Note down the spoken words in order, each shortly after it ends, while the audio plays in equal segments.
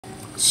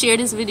share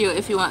this video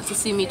if you want to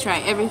see me try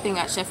everything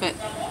at Chefette.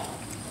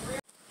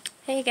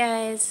 Hey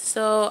guys,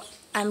 so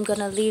I'm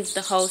gonna leave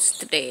the house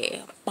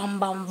today. Bum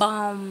bum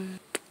bum.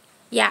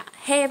 Yeah,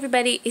 hey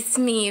everybody, it's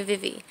me,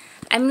 Vyvy.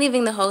 I'm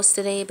leaving the house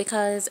today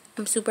because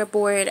I'm super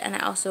bored and I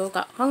also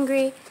got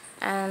hungry,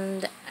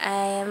 and I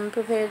am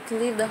prepared to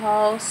leave the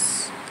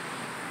house.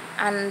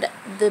 And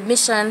the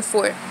mission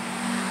for...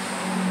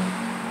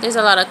 There's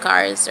a lot of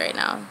cars right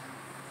now.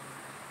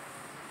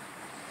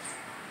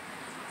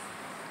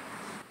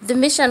 The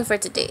mission for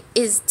today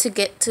is to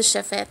get to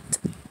Chefette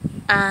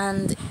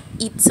and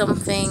eat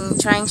something,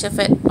 trying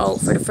Chefette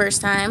out for the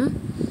first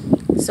time.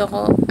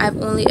 So I've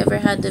only ever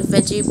had the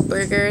veggie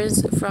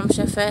burgers from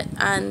Chefette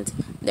and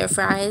their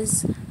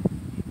fries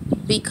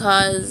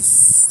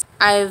because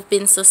I've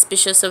been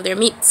suspicious of their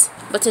meats.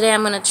 But today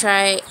I'm gonna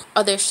try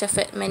other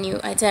Chefette menu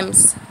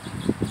items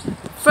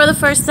for the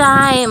first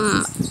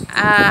time.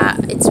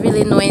 It's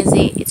really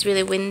noisy, it's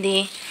really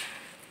windy,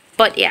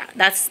 but yeah,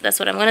 that's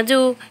what I'm gonna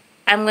do.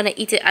 I'm gonna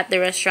eat it at the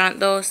restaurant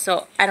though,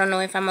 so I don't know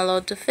if I'm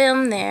allowed to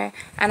film there,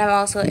 and I'm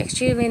also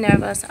extremely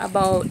nervous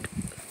about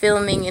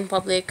filming in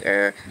public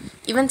or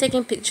even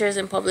taking pictures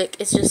in public.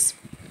 It's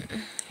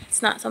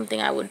not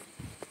something I would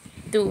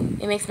do.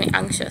 It makes me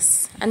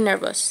anxious and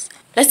nervous.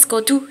 Let's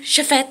go to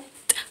Chefette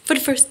for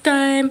the first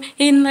time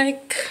in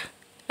like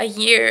a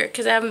year,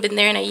 because I haven't been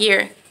there in a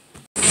year.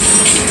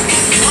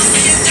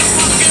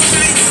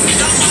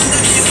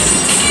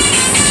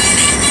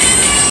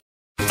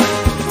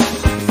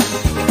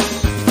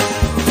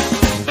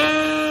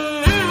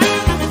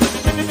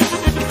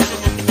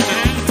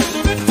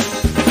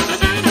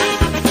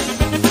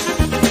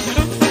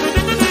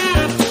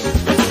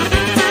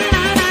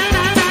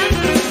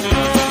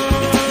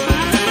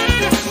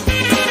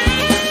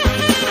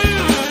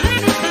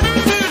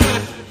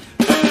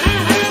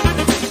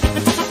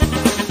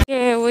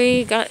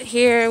 We got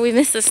here, we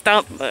missed a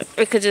stop, but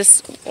we could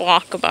just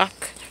walk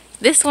back.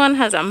 This one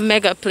has a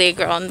mega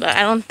playground, but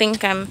I don't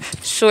think I'm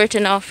short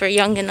enough or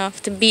young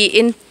enough to be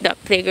in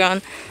that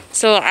playground,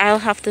 so I'll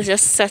have to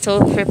just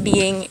settle for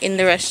being in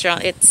the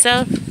restaurant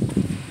itself.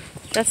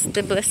 That's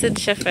the blessed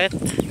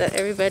Chefette that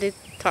everybody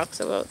talks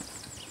about.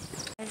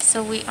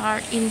 So we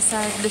are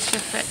inside the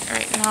Chefette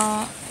right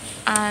now,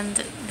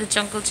 and the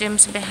jungle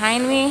gym's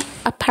behind me.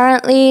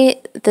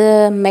 Apparently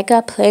the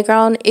mega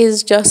playground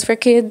is just for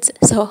kids,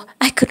 so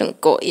I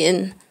couldn't go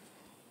in.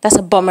 That's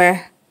a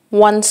bummer.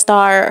 1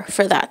 star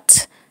for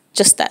that.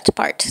 Just that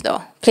part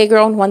though.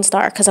 Playground 1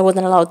 star because I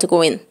wasn't allowed to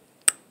go in.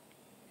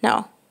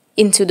 Now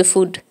into the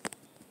food.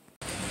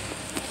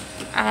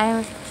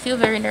 I feel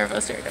very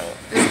nervous right now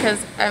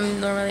because I'm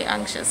normally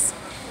anxious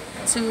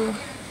to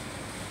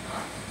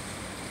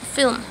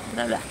film.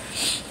 Blah, blah.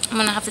 I'm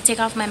gonna have to take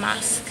off my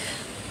mask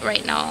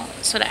right now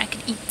so that I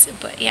can eat,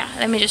 but yeah,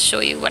 let me just show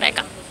you what I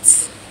got.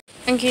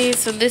 Okay,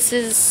 so this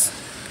is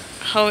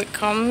how it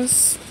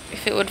comes,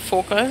 if it would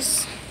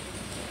focus.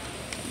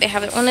 They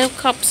have their own little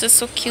cups. It's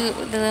so cute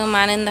with the little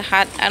man in the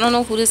hat. I don't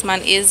know who this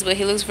man is, but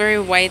he looks very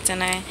white,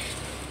 and I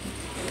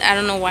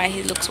don't know why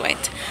he looks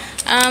white.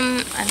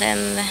 And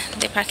then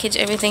they package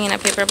everything in a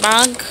paper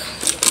bag.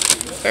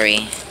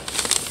 Very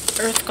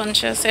earth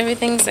conscious.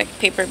 Everything's like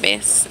paper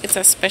based. It's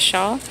a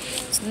special.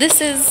 So this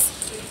is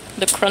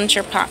the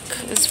cruncher pack.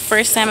 It's the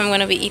first time I'm going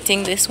to be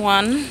eating this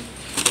one.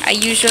 I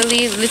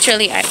usually,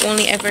 literally, I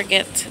only ever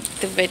get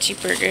the veggie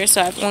burger,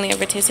 so I've only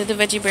ever tasted the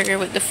veggie burger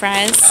with the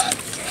fries,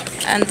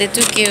 and they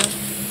do give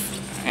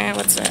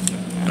what's that,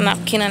 a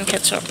napkin and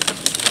ketchup.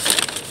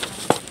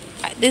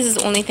 This is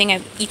the only thing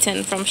I've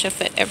eaten from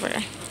Chefette ever.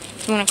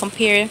 I'm going to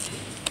compare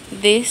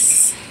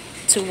this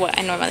to what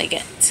I normally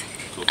get,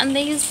 and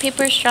they use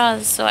paper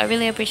straws, so I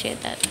really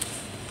appreciate that.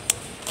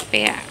 But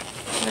yeah,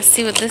 let's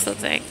see what this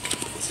looks like.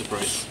 What's the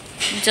price?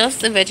 Just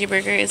the veggie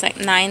burger is like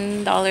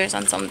 $9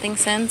 and something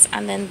cents,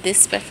 and then this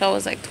special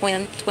was like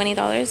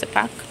 $20 a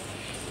pack.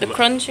 The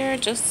cruncher,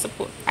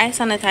 I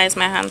sanitized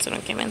my hands when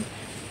I came in.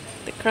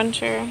 The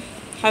cruncher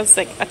has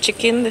like a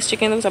chicken. This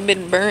chicken looks a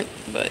bit burnt,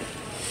 but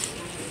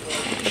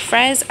the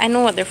fries, I know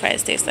what their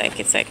fries taste like.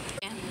 It's like,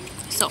 yeah.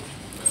 So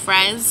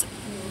fries,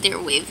 they're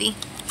wavy.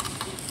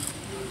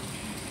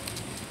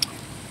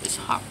 It's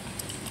hot.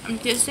 I'm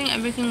tasting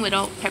everything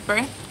without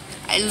pepper.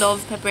 I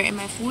love pepper in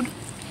my food.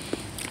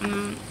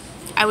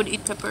 I would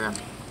eat pepper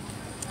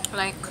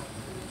like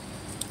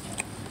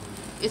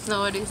it's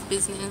nobody's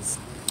business,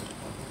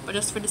 but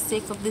just for the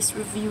sake of this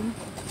review,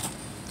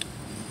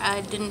 I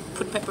didn't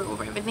put pepper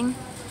over everything.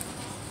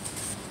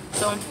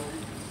 So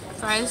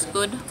fries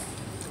good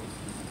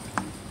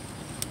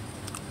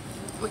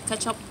with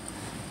ketchup.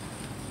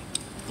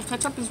 The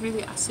ketchup is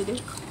really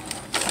acidic.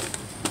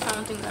 I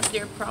don't think that's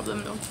their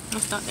problem though.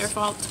 That's not their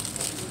fault.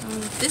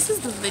 This is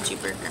the veggie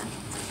burger.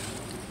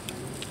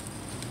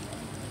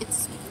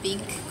 It's big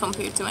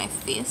compared to my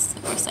face,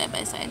 or side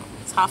by side.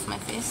 It's half my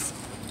face,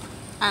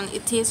 and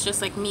it tastes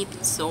just like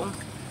meat. So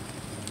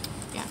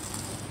yeah,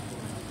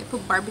 they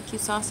put barbecue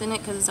sauce in it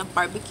because it's a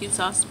barbecue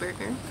sauce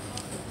burger.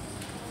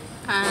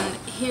 And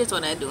here's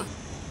what I do.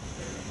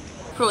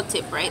 Pro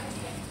tip, right?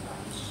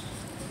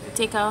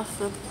 Take off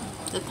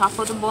the top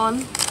of the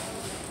bun,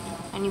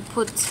 and you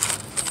put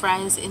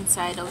fries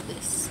inside of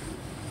this.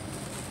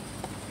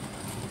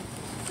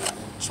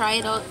 Try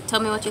it out, tell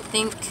me what you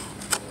think.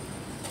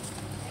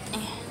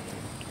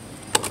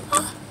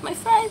 Oh, my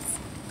fries!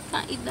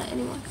 Can't eat that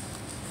anymore.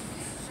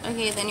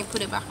 Okay, then you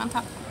put it back on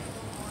top.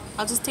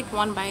 I'll just take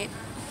one bite.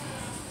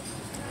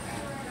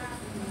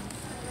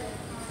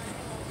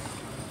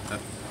 I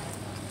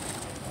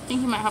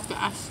think you might have to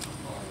ask.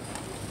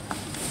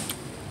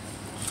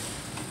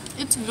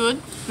 It's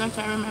good, like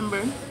I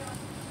remember.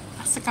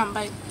 A second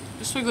bite,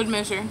 just for good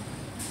measure.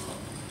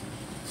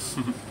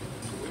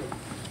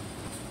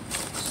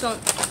 So,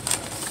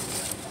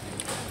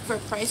 for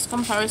price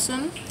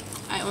comparison,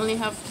 I only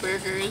have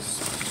burgers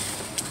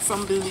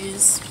from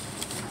Vyvy's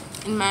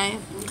in my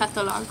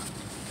catalog.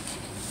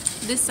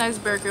 This size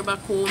burger back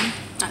home,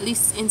 at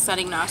least in San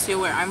Ignacio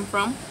where I'm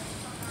from,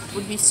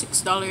 would be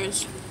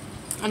 $6,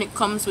 and it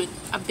comes with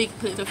a big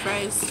plate of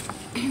fries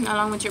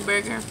along with your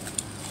burger.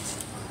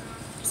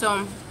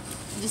 So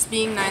this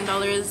being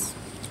 $9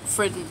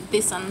 for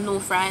this and no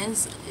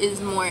fries is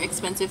more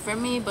expensive for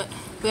me, but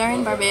we are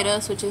in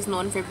Barbados, which is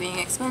known for being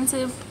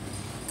expensive,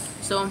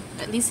 so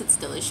at least it's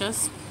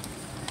delicious.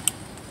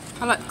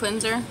 How about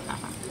cleanser?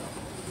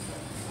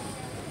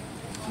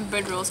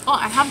 Bread rolls. Oh,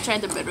 I have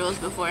tried the bread rolls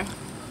before.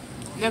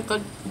 They're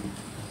good.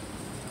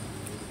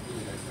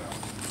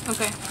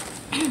 Okay.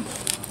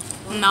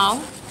 Now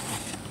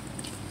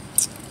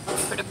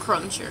for the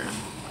cruncher.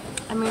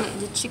 I mean,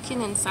 the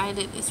chicken inside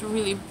it is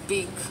really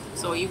big,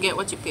 so you get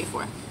what you pay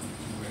for.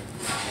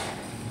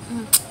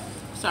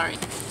 Sorry,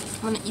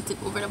 I'm gonna eat it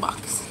over the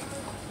box.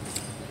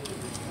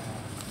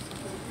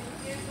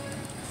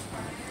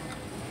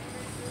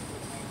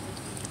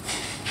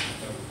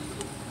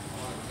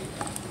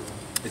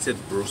 It said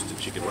roasted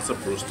chicken. What's a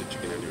roasted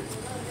chicken anyway?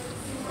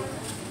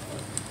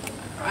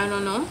 I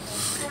don't know.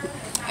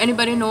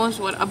 Anybody knows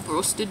what a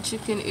roasted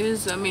chicken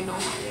is? Let me know.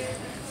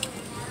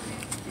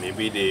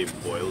 Maybe they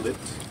boiled it.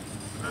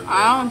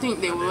 I don't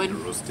think they would.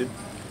 Roasted.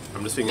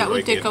 I'm just thinking that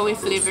would take away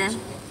flavor.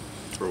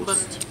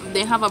 Roast. But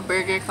they have a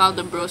burger called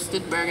the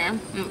roasted burger,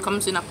 and it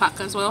comes in a pack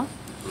as well.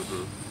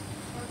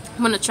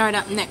 I'm gonna try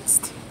that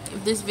next.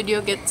 If this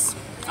video gets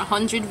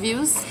 100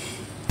 views,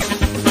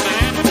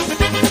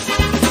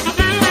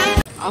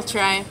 I'll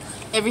try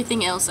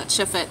everything else at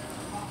Chefette.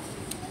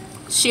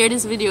 Share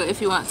this video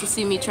if you want to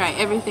see me try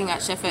everything at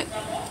Chefette.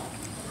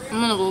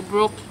 I'm gonna go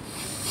broke.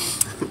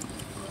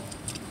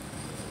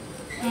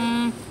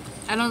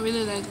 I don't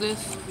really like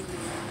this.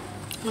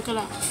 Look at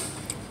that.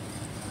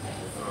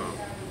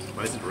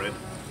 Why is it red?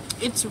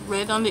 It's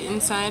red on the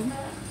inside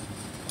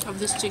of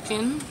this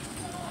chicken.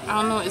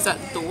 I don't know, is that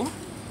dough?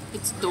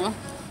 It's dough.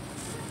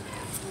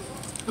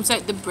 It's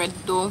like the bread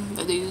dough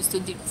that they use to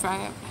deep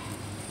fry it.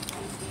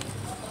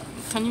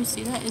 Can you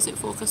see that? Is it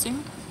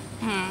focusing?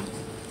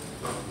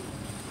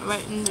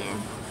 Right in there.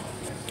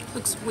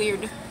 Looks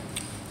weird.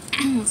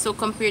 So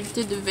compared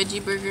to the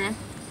veggie burger,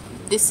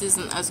 this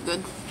isn't as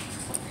good.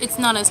 It's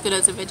not as good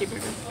as a veggie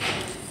burger.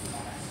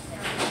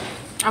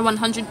 I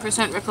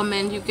 100%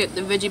 recommend you get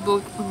the veggie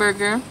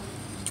burger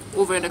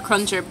over the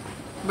cruncher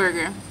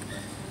burger.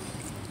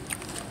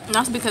 And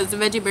that's because the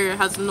veggie burger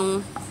has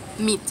no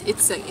meat.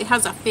 It's like, it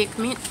has a fake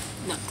meat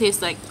that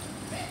tastes like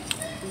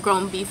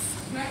ground beef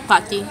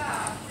patty.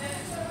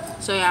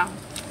 So yeah,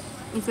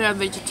 if you're a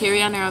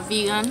vegetarian or a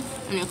vegan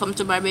and you come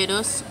to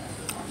Barbados,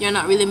 you're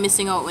not really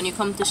missing out when you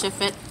come to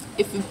Chefette.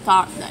 If you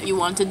thought that you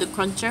wanted the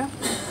cruncher,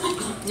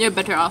 you're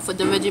better off with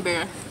the veggie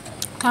burger.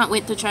 Can't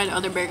wait to try the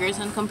other burgers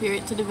and compare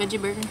it to the veggie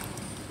burger.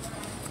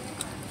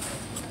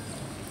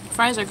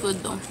 Fries are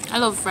good though. I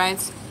love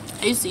fries.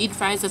 I used to eat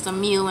fries as a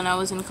meal when I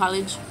was in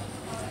college,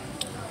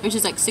 which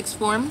is like sixth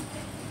form.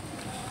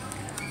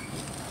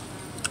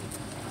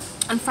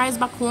 And fries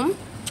back home,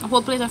 a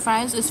whole plate of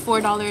fries is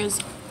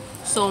 $4.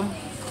 So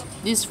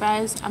these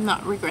fries, I'm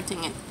not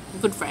regretting it.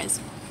 Good fries.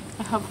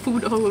 I have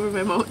food all over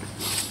my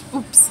mouth.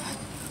 Oops.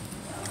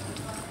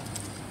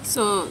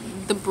 So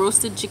the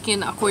roasted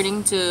chicken,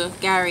 according to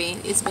Gary,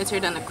 is better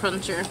than a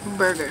cruncher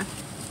burger.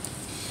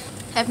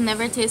 I've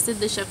never tasted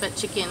the Chefette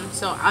chicken,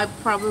 so I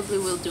probably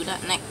will do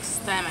that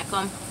next time I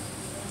come.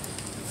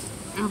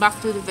 I'm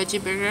back to the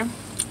veggie burger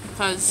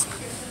because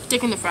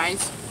taking the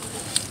fries.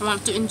 I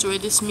want to enjoy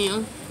this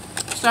meal.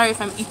 Sorry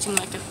if I'm eating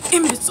like an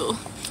imbecile,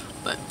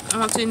 but I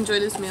want to enjoy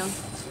this meal.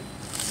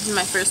 This is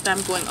my first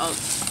time going out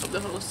of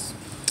the house.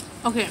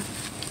 Okay,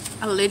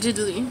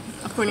 allegedly,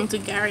 according to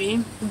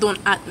Gary, don't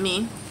at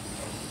me,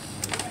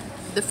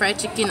 the fried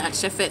chicken at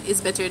Chefette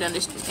is better than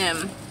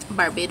the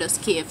Barbados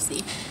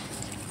KFC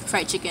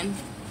fried chicken.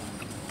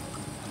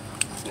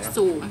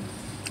 So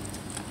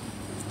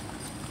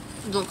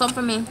don't come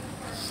for me,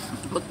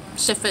 but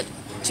Chefette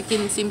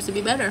chicken seems to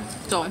be better.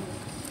 So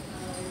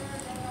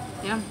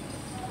yeah,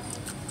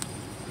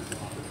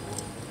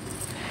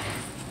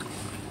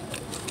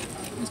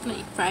 I'm just gonna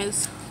eat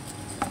fries.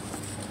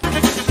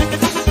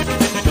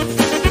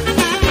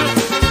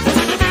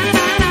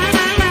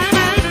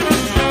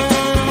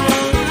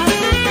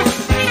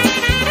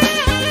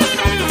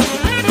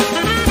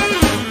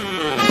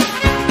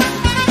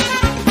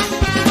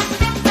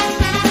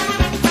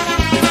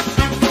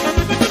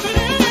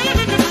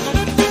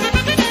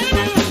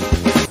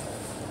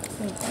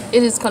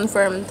 it is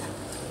confirmed.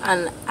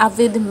 An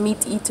avid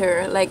meat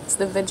eater likes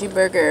the veggie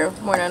burger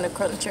more than the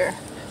cruncher.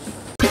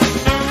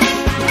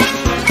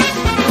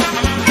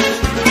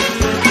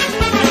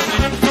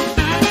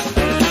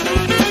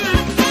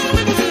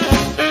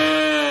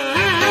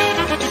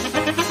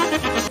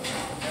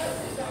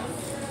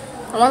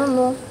 I want to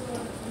know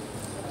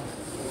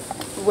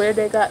where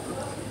they got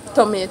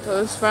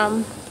tomatoes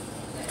from.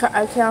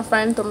 I can't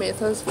find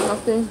tomatoes for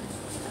nothing.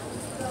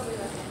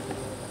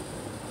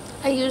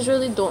 I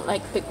usually don't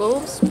like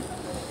pickles,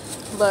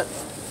 but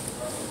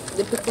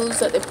the pickles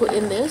that they put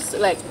in this,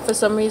 like, for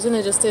some reason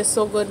it just tastes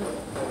so good.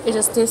 It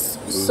just tastes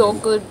so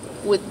good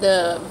with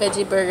the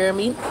veggie burger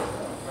meat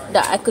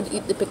that I could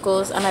eat the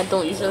pickles, and I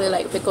don't usually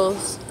like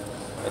pickles.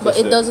 But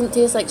it doesn't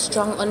taste like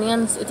strong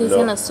onions. It tastes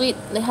kind of sweet.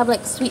 They have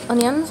like sweet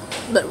onions,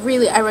 but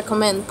really I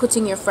recommend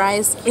putting your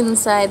fries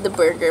inside the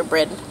burger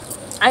bread.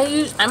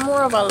 I'm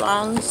more of a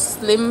long,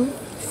 slim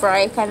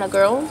fry kind of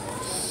girl,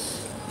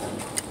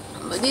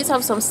 but these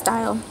have some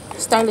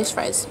stylish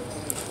fries.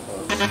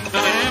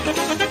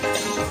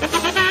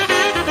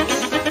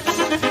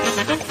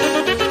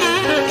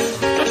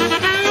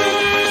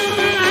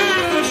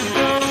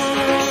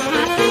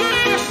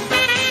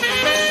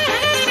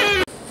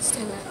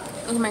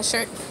 Look at my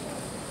shirt.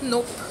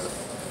 Nope.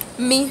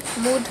 Me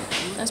mood.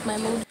 That's my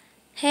mood.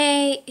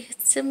 Hey,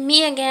 it's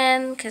me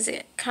again, because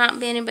it can't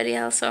be anybody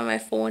else on my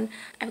phone.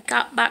 I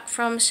got back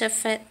from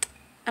Chefette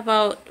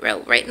about,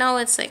 well, right now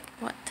it's like,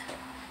 what,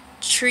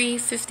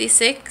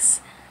 3:56.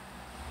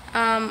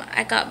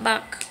 I got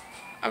back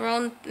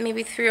around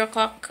maybe 3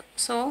 o'clock.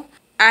 So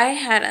I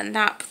had a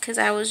nap because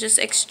I was just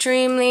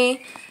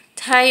extremely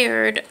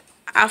tired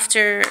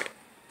after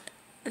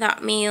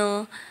that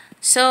meal.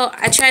 So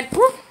I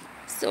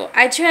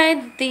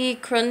tried the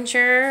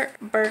cruncher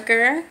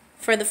burger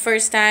for the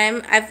first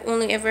time. I've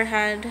only ever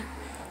had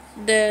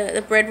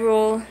the bread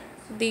roll,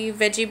 the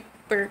veggie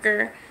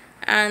burger,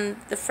 and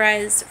the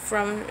fries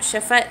from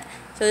Chefette.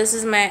 So this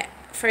is my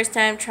first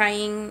time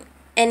trying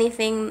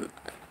anything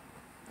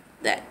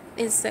that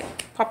is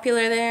like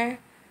popular there.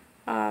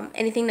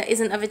 Anything that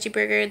isn't a veggie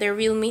burger, they're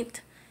real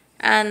meat,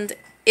 and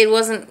it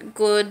wasn't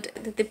good.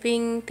 The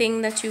dipping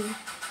thing that you,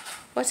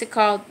 what's it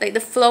called, like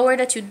the flour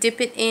that you dip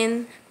it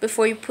in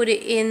before you put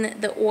it in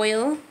the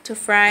oil to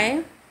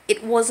fry,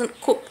 it wasn't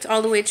cooked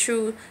all the way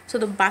through, so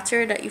the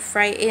batter that you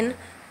fry in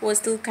was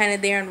still kind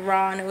of there and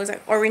raw, and it was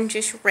like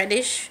orangish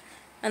reddish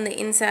on the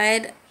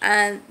inside,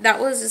 and that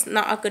was just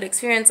not a good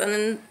experience. And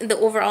then the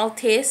overall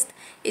taste,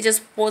 it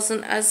just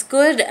wasn't as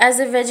good as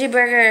a veggie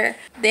burger.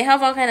 They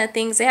have all kind of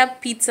things. They have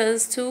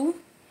pizzas too,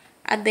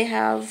 and they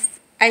have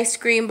ice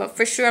cream, but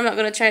for sure I'm not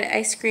gonna try the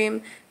ice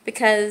cream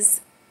because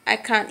I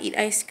can't eat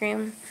ice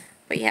cream.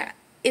 But yeah,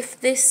 if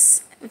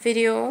this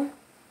video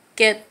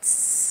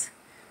gets,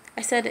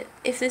 I said it,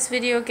 if this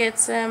video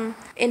gets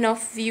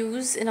enough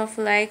views, enough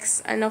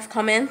likes, enough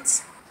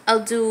comments,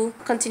 I'll do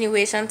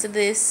continuation to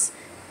this,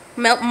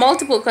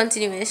 multiple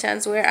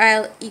continuations where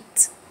I'll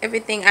eat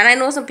everything. And I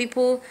know some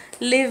people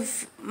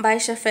live by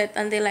Chefette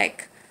and they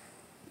like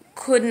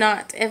could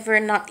not ever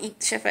not eat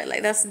Chefette,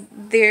 like that's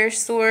their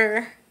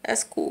store.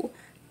 That's cool.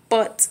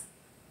 But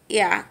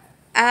yeah,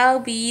 I'll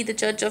be the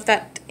judge of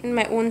that in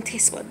my own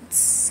taste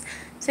buds.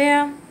 So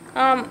yeah,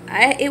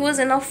 it was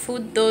enough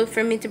food though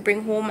for me to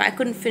bring home. I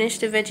couldn't finish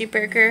the veggie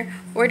burger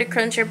or the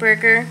cruncher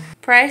burger.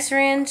 Price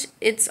range,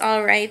 it's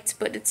alright,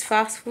 but it's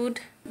fast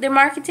food. Their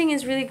marketing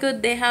is really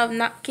good. They have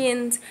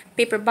napkins,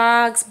 paper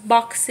bags,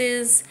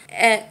 boxes,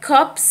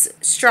 cups,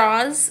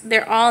 straws.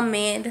 They're all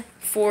made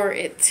for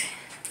it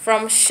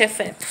from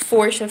Chefette,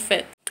 for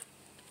Chefette.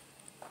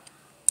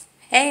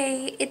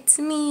 Hey, it's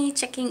me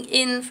checking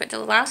in for the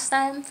last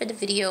time for the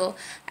video.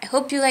 I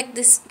hope you like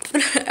this.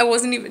 I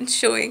wasn't even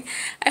showing.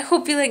 I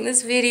hope you like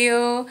this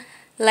video.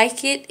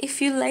 Like it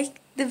if you like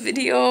the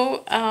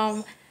video,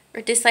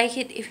 or dislike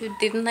it if you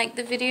didn't like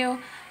the video.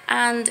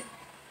 And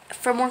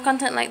for more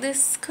content like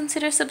this,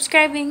 consider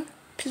subscribing,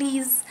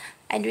 please.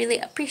 I'd really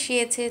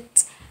appreciate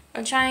it.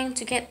 I'm trying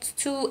to get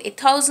to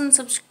 1,000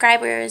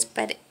 subscribers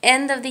by the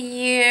end of the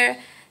year,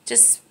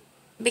 just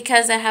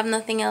because I have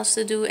nothing else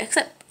to do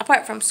except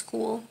apart from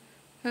school.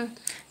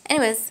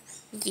 Anyways,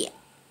 yeah,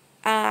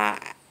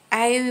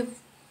 I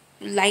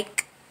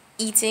like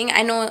eating.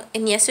 I know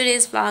in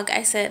yesterday's vlog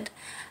I said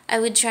I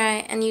would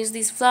try and use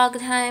these vlog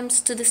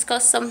times to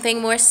discuss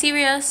something more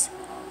serious,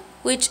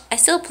 which I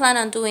still plan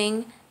on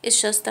doing. It's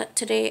just that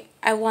today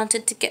I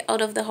wanted to get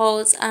out of the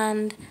house,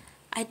 and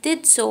I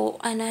did so,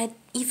 and I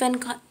even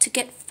got to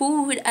get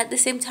food at the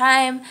same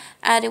time,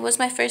 and it was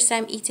my first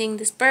time eating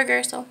this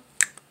burger, so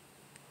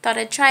thought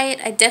I'd try it.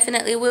 I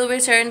definitely will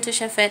return to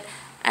Chefette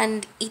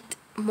and eat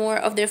more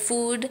of their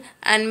food,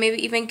 and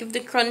maybe even give the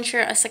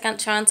cruncher a second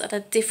chance at a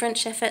different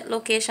Chefette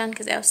location,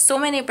 because they have so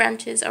many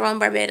branches around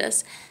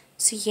Barbados.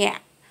 So yeah,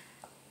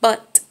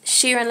 but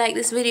share and like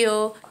this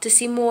video to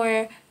see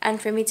more, and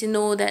for me to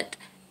know that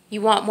you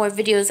want more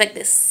videos like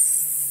this.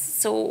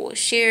 So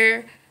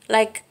share,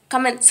 like,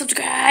 comment,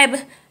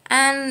 subscribe,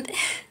 and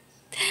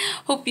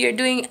hope you're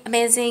doing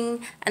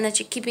amazing and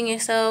that you're keeping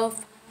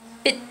yourself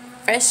fit,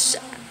 fresh,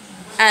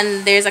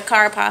 and there's a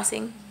car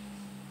passing.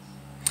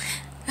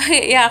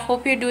 Yeah,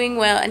 hope you're doing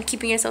well and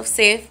keeping yourself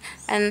safe.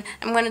 And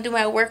I'm gonna do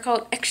my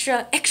workout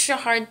extra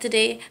hard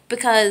today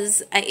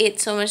because I ate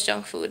so much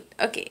junk food.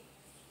 Okay,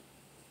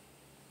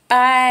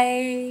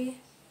 bye.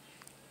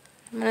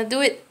 I'm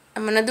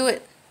gonna do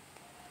it.